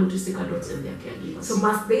the young autistic adults and their caregivers. So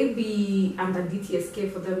must they be under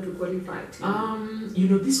DTSK for them to qualify?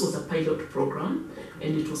 This was a pilot program,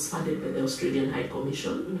 and it was funded by the Australian High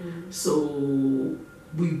Commission. So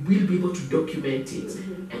we will be able to document it,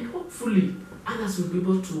 and hopefully others will be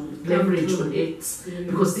able to leverage on it,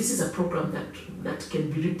 because this is a program that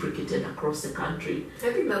can be replicated across the country.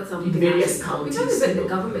 I think that's something in various counties. Because even the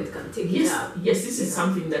government can take it up. Yes, this is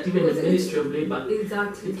something that even the Ministry of Labour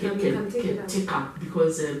can take up,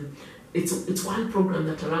 because it's one program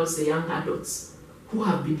that allows the young adults who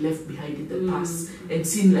have been left behind in the past and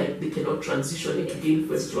seem like they cannot transition into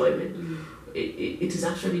gainful employment. It is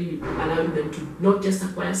actually allowing them to not just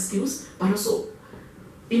acquire skills, but also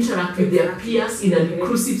interact with their peers in an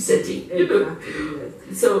inclusive setting.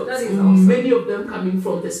 So awesome. Many of them coming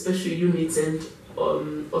from the special units, and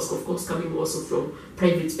also, of course, coming also from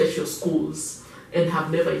private special schools, and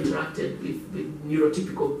have never interacted with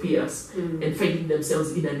neurotypical peers, and finding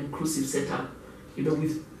themselves in an inclusive setup,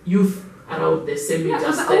 with youth around the same age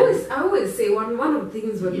as them. I always say one of the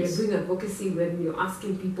things when we're doing advocacy, when you're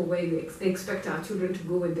asking people where they expect our children to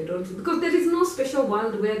go when they don't, because there is no special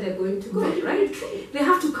world where they're going to go, right? They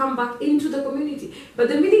have to come back into the community. But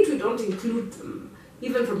the minute we don't include them,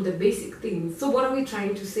 even from the basic things, so what are we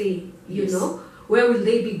trying to say, you know? Where will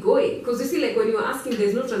they be going? Because you see, like when you're asking,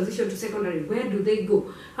 there's no transition to secondary, where do they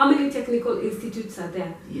go? How many technical institutes are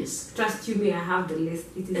there? Yes. Trust you me, I have the list.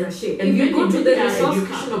 It is a shame. And if you go to the resource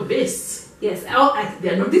educational based. Yes. They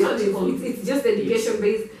are not it's just education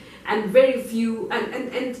based, and very few.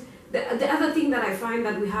 And the other thing that I find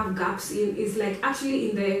that we have gaps in is like actually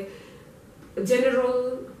in the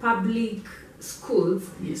general public schools.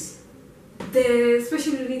 Yes. The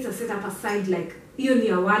special units are set up aside, like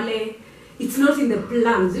Wale. It's not in the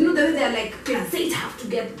plans. The way they're like, class 8 have to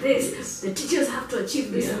get this, the teachers have to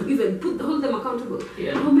achieve this, even hold them accountable.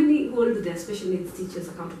 How many hold their special needs teachers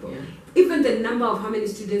accountable? Even the number of how many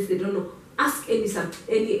students they don't know. Ask any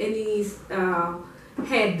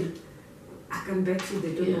head I can bet you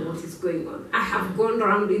they don't know what is going on. I have gone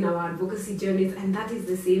around in our advocacy journeys, and that is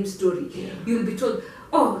the same story. Yeah. You'll be told,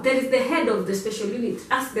 oh, there is the head of the special unit.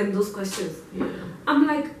 Ask them those questions. Yeah. I'm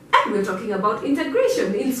like, and we're talking about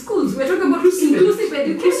integration in schools. We're talking about inclusive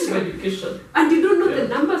education. And you don't know the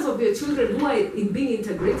numbers of your children who are being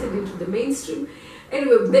integrated into the mainstream.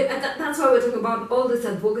 Anyway, that's why we're talking about all this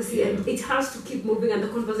advocacy, and it has to keep moving, and the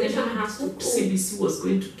conversation has to go. CBC was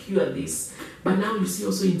going to cure this, but now you see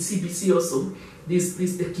also in CBC also this the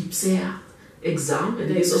KIPSEA exam, and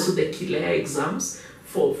there's also the KILEA exams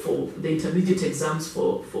for the intermediate exams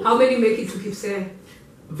for how many make it to KIPSEA?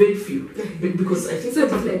 Very few, because I think so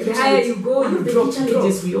the higher you go, you drop.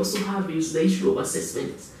 Challenges we also have is the issue of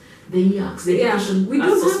assessment. The EACs, the education we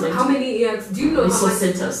don't assessment. have how many EACs? Do you know resource how much?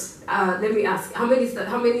 centers. Let me ask, how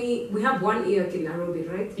many? We have one EAC in Nairobi,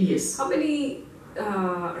 right? Yes. How many,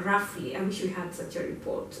 roughly? I wish we had such a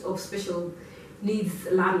report of special needs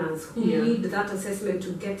learners who need that assessment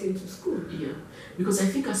to get into school. Yeah, because I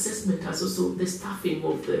think assessment has also the staffing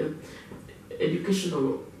of the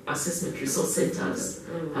educational assessment resource centers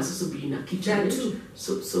has also been a key challenge.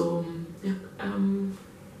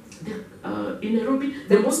 In Nairobi,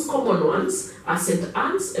 the most common ones are St.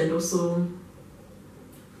 Anne's, and also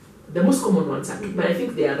the most common ones are, but I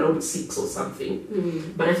think they are around 6 or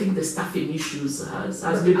something. But I think the staffing issues has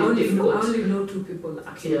really difficult. I only know 2 people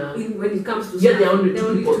actually. When it comes to staff, there are only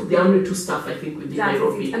 2 people. There are only 2 staff, I think, within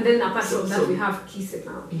Nairobi. And then apart from that, we have Kise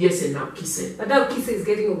now. Yes, and now Kise. But now Kise is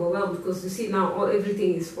getting overwhelmed because you see now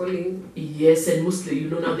everything is falling. Yes, and mostly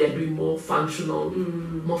now they are doing more functional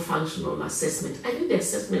assessment. I think the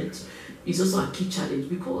assessment is also a key challenge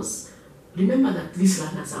because remember that these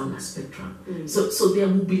learners are on a spectrum. So there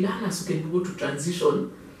will be learners who can be able to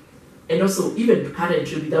transition, and also even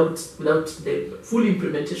currently without the full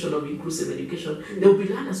implementation of inclusive education, there will be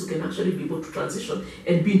learners who can actually be able to transition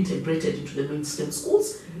and be integrated into the mainstream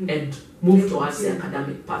schools and move towards the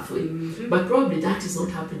academic pathway. But probably that is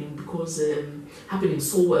not happening because happening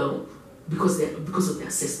so well because of the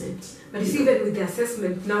assessment. But you see, even with the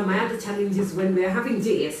assessment, now my other challenge is when we are having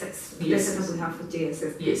JSS, the setup we have for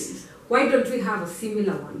JSS. Yes. Why don't we have a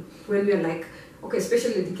similar one when we're like, okay,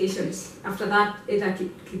 special education, after that, either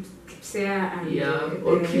KIPSEA and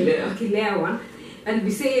or KILEA one, and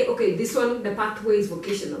we say, okay, this one, the pathway is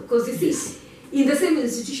vocational. Because you see, in the same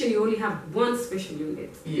institution, you only have one special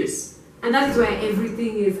unit. Yes. And that is where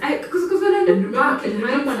everything is. Because when I look back in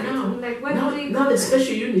hindsight, I'm like, now the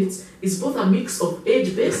special units is both a mix of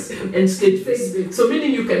age-based and stage-based. So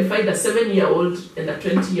meaning you can find a 7-year-old and a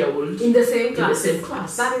 20-year-old in the same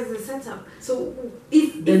class. That is the setup. So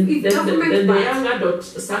if the young adult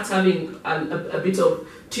starts having a bit of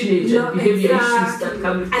teenage and behavior issues that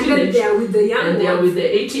come with teenage, and then they are with the young and they are with the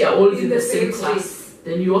 80-year-old in the same class.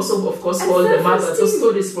 Then you also, of course, call the mother. Those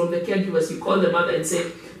stories from the caregivers, you call the mother and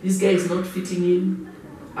say, this guy is not fitting in.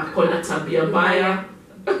 Akona tabia mbaya.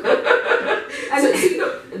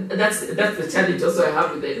 That's the challenge also I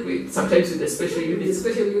have sometimes with the special units.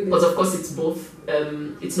 Because of course it's both.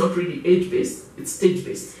 It's not really age-based. It's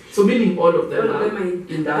stage-based. So meaning all of them are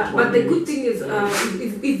in that one. But the good thing is,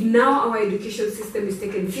 if now our education system is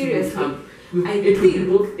taken seriously, it will be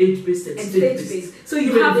both age-based and stage-based. So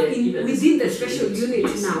you have within the special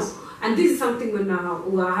unit now. And this is something when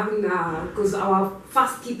we are having, because our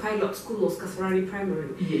first key pilot school was Kasarani Primary.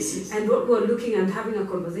 Yes. And what we're looking and having a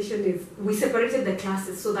conversation is, we separated the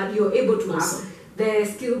classes so that you're able to have the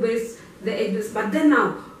skill-based, the age-based. But then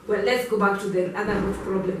now, well, let's go back to the other root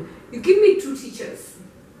problem. You give me 2 teachers.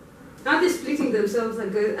 Now they're splitting themselves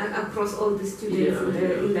across all the students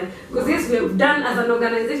in there. Because yes, we have done, as an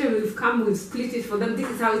organization, we've split it for them. This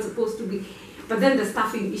is how it's supposed to be. But then the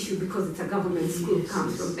staffing issue, because it's a government school,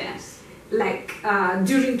 comes from there. Like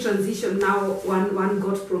during transition, now one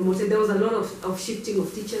got promoted. There was a lot of shifting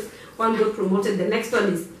of teachers. One got promoted. The next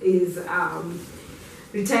one is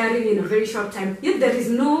retiring in a very short time. Yet there is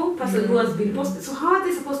no person who has been posted. So how are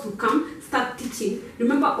they supposed to come, start teaching?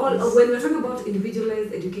 Remember, when we're talking about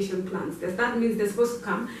individualized education plans, that means they're supposed to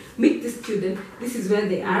come, meet the student. This is where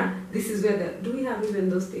they are. This is where they. Do we have even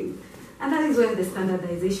those things? And that is where the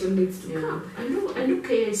standardization needs to come. I know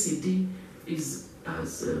KICD it's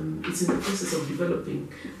in the process of developing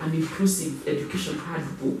an inclusive education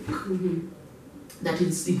handbook that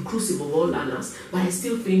is inclusive of all learners. But I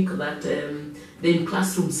still think that the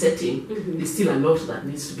in-classroom setting, there's still a lot that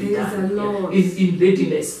needs to be done in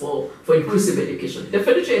readiness for inclusive education.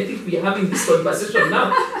 Definitely, I think we are having this conversation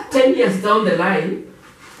now. 10 years down the line,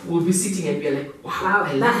 we'll be sitting and be like, wow,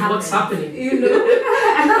 I love what's happening.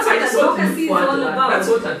 And that's what advocacy is all about. That's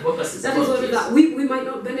what advocacy is about. We might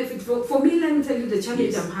not benefit. For me, let me tell you the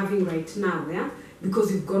challenge I'm having right now.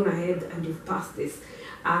 because you've gone ahead and you've passed this.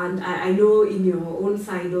 And I know in your own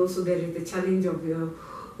side also there is the challenge of your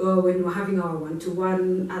when we're having our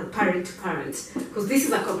one-to-one parent to parent, because this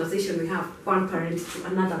is a conversation we have one parent to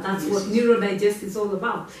another. That's what Neurodigest is all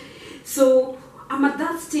about. So I'm at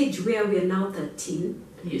that stage where we are now 13.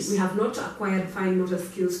 Yes. We have not acquired fine motor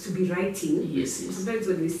skills to be writing. Yes. Sometimes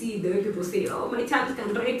when we see the way people say, "Oh, my child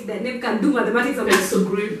can write, their name can do mathematics," I'm That's so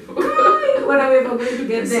great. when are we ever going to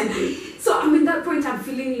get there? So I'm in that point. I'm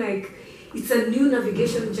feeling like it's a new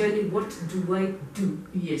navigation journey. What do I do?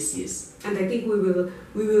 Yes. And I think we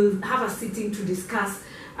will have a sitting to discuss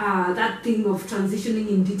that thing of transitioning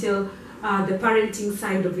in detail, the parenting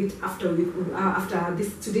side of it after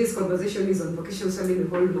today's conversation is on vocational, so let me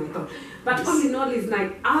hold my thought. But all in all, is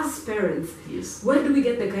like as parents, where do we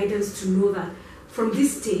get the guidance to know that from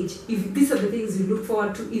this stage, if these are the things you look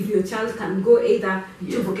forward to, if your child can go either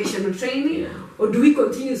to vocational training, or do we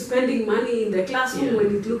continue spending money in the classroom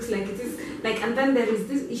when it looks like it is like, and then there is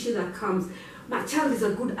this issue that comes. My child is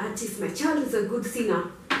a good artist, my child is a good singer.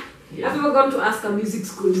 I've ever gone to ask a music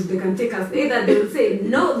school if they can take us. Either they will say,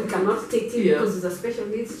 no, we cannot take him because he's a special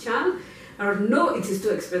needs child, or no, it is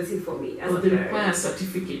too expensive for me. Or they require a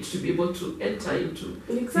certificate to be able to enter into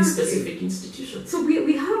this specific institution. So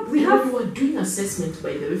we have. When we were doing assessment,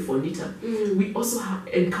 by the way, for NITA, we also have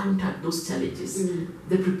encountered those challenges,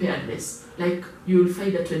 the preparedness. Like you will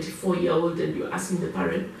find a 24-year-old and you're asking the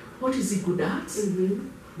parent, what is he good at?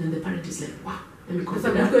 Then the parent is like, wow. Let me call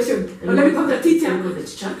the dad. Let me call the teacher.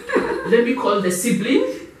 Let me call the sibling.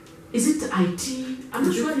 Is it IT? I'm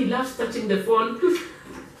not sure he loves touching the phone.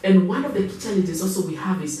 And one of the key challenges also we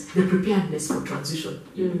have is the preparedness for transition.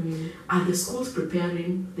 Are the schools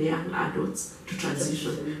preparing the young adults to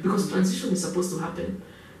transition? Because transition is supposed to happen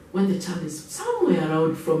when the child is somewhere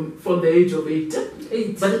around from the age of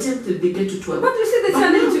 8. By the time they get to 12. But you see the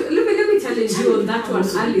challenge. Let me challenge you on that one,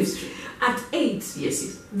 Alice. At 8,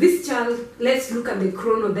 this child, let's look at the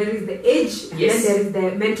chrono. There is the age, and then there is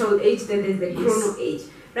the mental age, then there is the chrono age.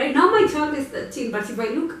 Right now, my child is 13, but if I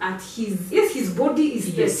look at his body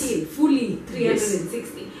is 13, fully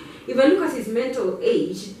 360. If I look at his mental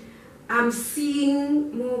age, I'm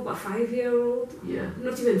seeing more of a 5-year-old,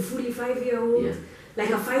 not even fully 5-year-old,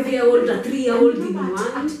 like a 5-year-old, a 3-year-old in one.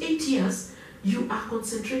 At 8 years, you are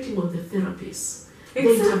concentrating on the therapies. The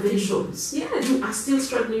interventions. You are still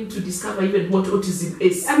struggling to discover even what autism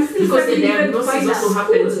is. Because the diagnosis also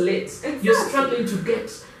happens late. You're struggling to get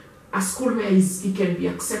a school where he can be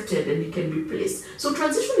accepted and he can be placed. So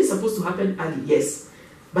transition is supposed to happen early, yes.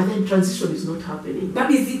 But then transition is not happening. But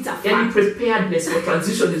is it a fact? And preparedness for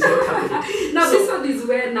transition is not happening. Now this one is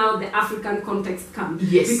where now the African context comes.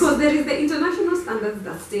 Because there is the international standards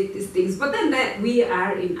that state these things. But then we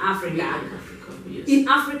are in Africa. In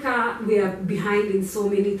Africa, we are behind in so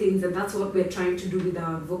many things, and that's what we're trying to do with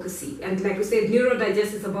our advocacy. And like we said,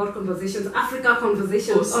 Neurodigest is about conversations, Africa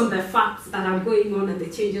conversations on the facts that are going on and the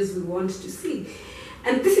changes we want to see.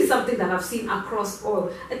 And this is something that I've seen across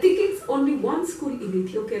all. I think it's only one school in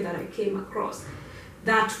Ethiopia that I came across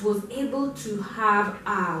that was able to have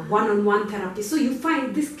a one-on-one therapy. So you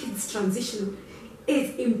find this kid's transition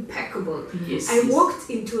is impeccable. I walked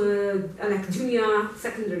into a junior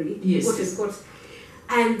secondary,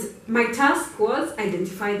 and my task was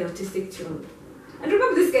identify the autistic child. And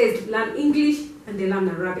remember, these guys learn English and they learn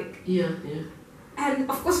Arabic. And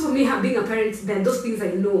of course, for me, being a parent, then those things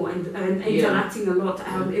I know and interacting a lot,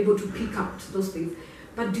 I'm able to pick up those things.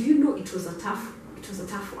 But do you know it was a tough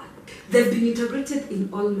one. They've been integrated in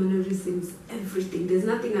all mannerisms, everything. There's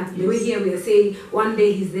nothing at the way here we are saying one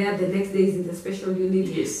day he's there, the next day he's in the special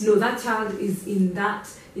unit. No, that child is in that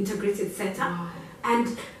integrated setup. Wow.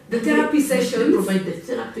 And the therapy sessions, they provide the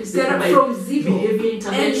therapists, they provide from zero, behavior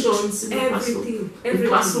interventions, everything, the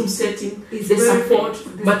classroom setting, the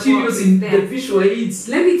support, materials in the visual aids,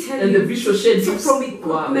 let me tell you, the visual schedules. From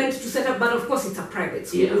equipment to set up, but of course it's a private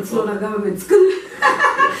school, it's not a government school.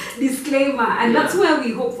 Disclaimer, and that's where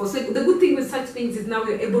we hope for. So the good thing with such things is now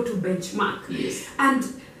we're able to benchmark. And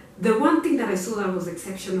the one thing that I saw that was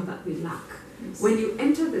exceptional that we lack, when you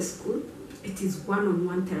enter the school, it is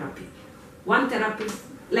one-on-one therapy. One therapist,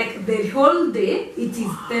 like the whole day, it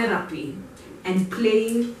is therapy and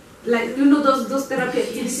playing, like those therapy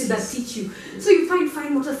activities that teach you. So you find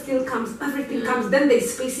fine motor skill comes, everything comes, then they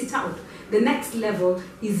space it out. The next level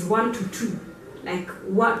is 1 to 2. Like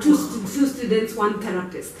two students, one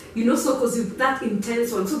therapist. So because that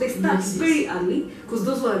intense one. So they start very early, because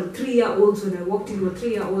those were 3-year-olds when I walked in, were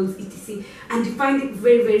 3-year-olds, etc. And you find it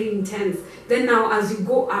very, very intense. Then now as you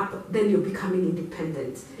go up, then you're becoming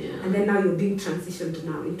independent. And then now you're being transitioned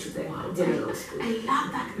now into the general school. I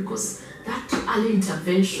love that, because that early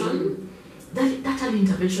intervention that early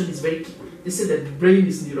intervention is very key. They say that the brain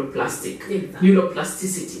is neuroplastic,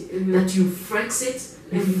 neuroplasticity, that you flex it,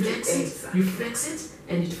 you flex it,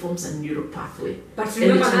 and it forms a neural pathway. But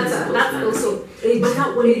remember that's also age. But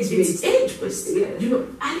now when it's age-based, yes.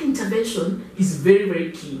 Early intervention is very,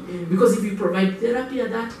 very key, because if you provide therapy at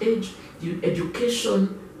that age,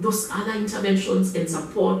 education, those other interventions and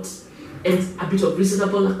support, and a bit of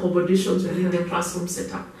reasonable accommodations within the classroom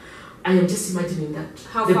setup, I am just imagining that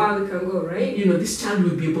how far we can go, right? This child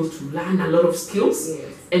will be able to learn a lot of skills,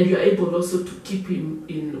 yes. and you are able also to keep him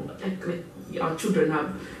like our children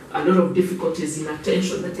have a lot of difficulties in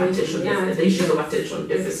attention, the issues of attention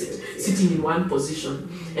deficit, sitting in one position,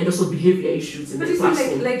 and also behavior issues in the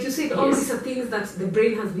classroom. But like you said, all these are things that the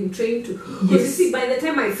brain has been trained to. Because you see, by the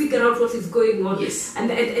time I figure out what is going on,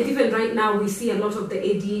 and even right now we see a lot of the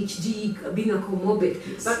ADHD being a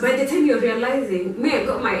comorbid. But by the time you're realizing, I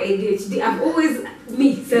got my ADHD, I've always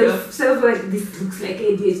self like this looks like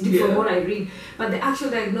ADHD from what I read. But the actual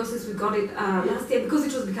diagnosis, we got it last year because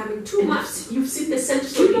it was becoming too much. You've seen the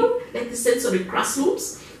sensory, like the sensory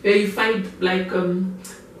classrooms, where you find like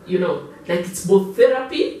like it's both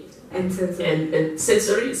therapy and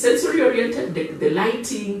sensory oriented. The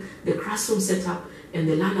lighting, the classroom setup, and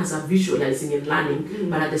the learners are visualizing and learning,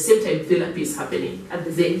 but at the same time therapy is happening.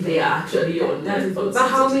 They are actually on that. But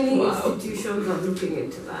how many institutions are looking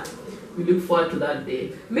into that? We look forward to that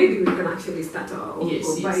day. Maybe we can actually start our own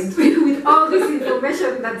combined with all this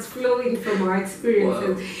information that's flowing from our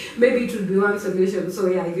experiences. Wow. Maybe it would be one solution. So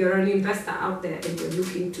if you're an investor out there and you're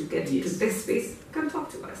looking to get into this space, come talk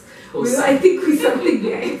to us. Awesome. I think we're something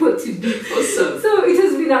we are able to do. Awesome. So it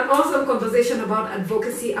has been an awesome conversation about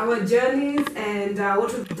advocacy, our journeys, and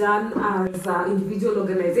what we've done as individual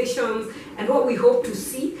organizations, and what we hope to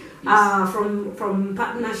see from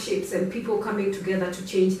partnerships and people coming together to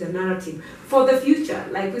change the narrative for the future.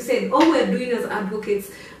 Like we said, all we're doing as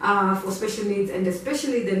advocates for special needs, and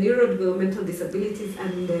especially the neurodevelopmental disabilities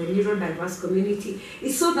and the neurodiverse community,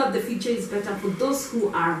 is so that the future is better for those who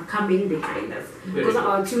are coming behind us. Because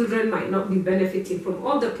our children might not be benefiting from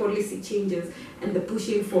all the policy changes and the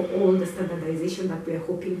pushing for all the standardization that we are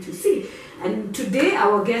hoping to see. And today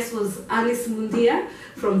our guest was Alice Mundia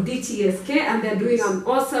from DTSK, and they're doing an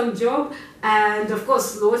awesome job. And of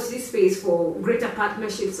course, watch this space for greater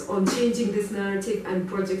partnerships on changing this narrative and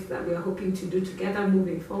projects that we are hoping to do together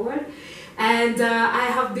moving forward. And I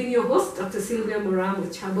have been your host, Dr. Sylvia Moram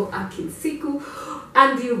with Chabo Akinsiku,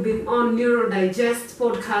 and you've been on Neurodigest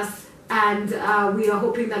podcast. And we are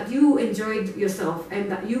hoping that you enjoyed yourself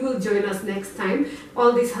and that you will join us next time.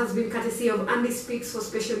 All this has been courtesy of Andy Speaks for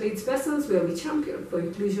Special Needs Persons, where we champion for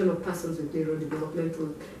inclusion of persons with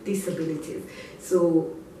neurodevelopmental disabilities.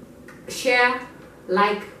 So share,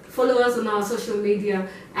 like, follow us on our social media,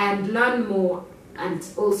 and learn more. And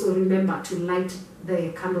also remember to light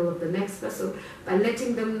the candle of the next person by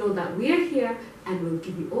letting them know that we are here, and we'll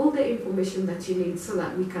give you all the information that you need so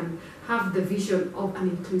that we can have the vision of an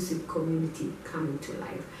inclusive community coming to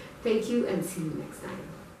life. Thank you, and see you next time.